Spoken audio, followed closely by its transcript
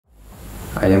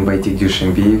I am Baitik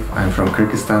Diushembiev, I'm from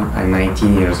Kyrgyzstan, I'm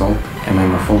 19 years old and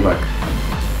I'm a fullback.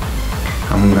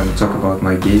 I'm going to talk about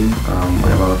my game,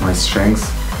 about my strengths.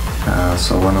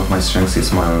 So one of my strengths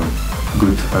is my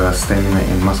good stamina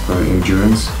and muscular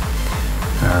endurance.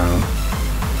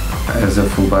 As a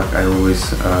fullback, I always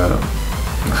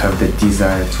have the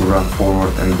desire to run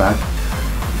forward and back,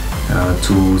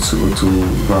 to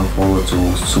run forward,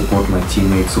 to support my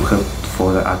teammates, to help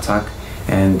for the attack,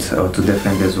 and to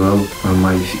defend as well.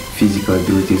 My physical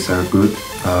abilities are good,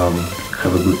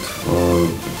 have a good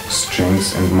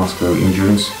strength and muscular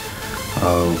endurance,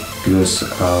 because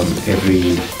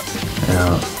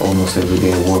almost every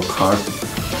day I work hard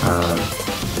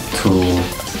to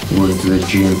go into the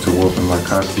gym to work on my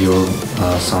cardio,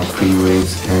 some free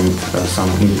weights, and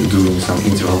doing some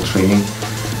interval training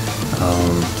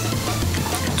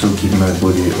to keep my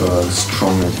body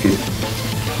strong and fit.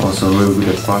 Also really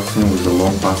good at passing with the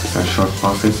long passes and short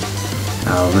passes,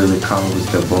 really calm with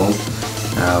the ball.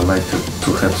 I like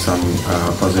to have some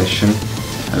possession.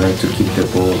 I like to keep the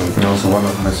ball, and also one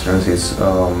of my strengths is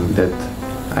that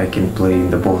I can play in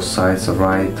the both sides,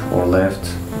 right or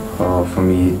left. For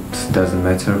me it doesn't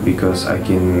matter, because I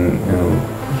can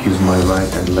use my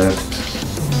right and left,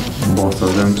 both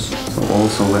of them. So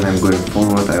also when I'm going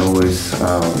forward, I always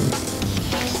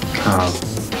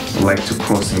like to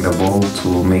crossing the ball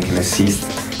to make an assist.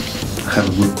 I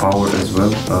have good power as well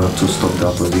to stop the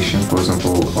opposition, for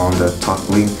example on the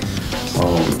tackling,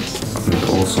 and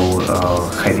also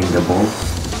heading the ball.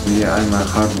 Yeah, I'm a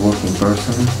hard-working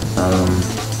person,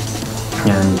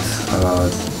 and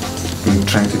I'm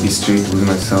trying to be straight with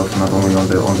myself, not only on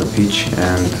the pitch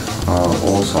and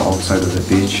also outside of the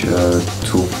pitch,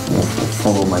 to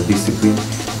follow my discipline,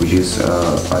 which is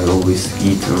I always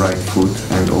eat the right food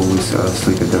and always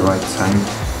sleep at the right time.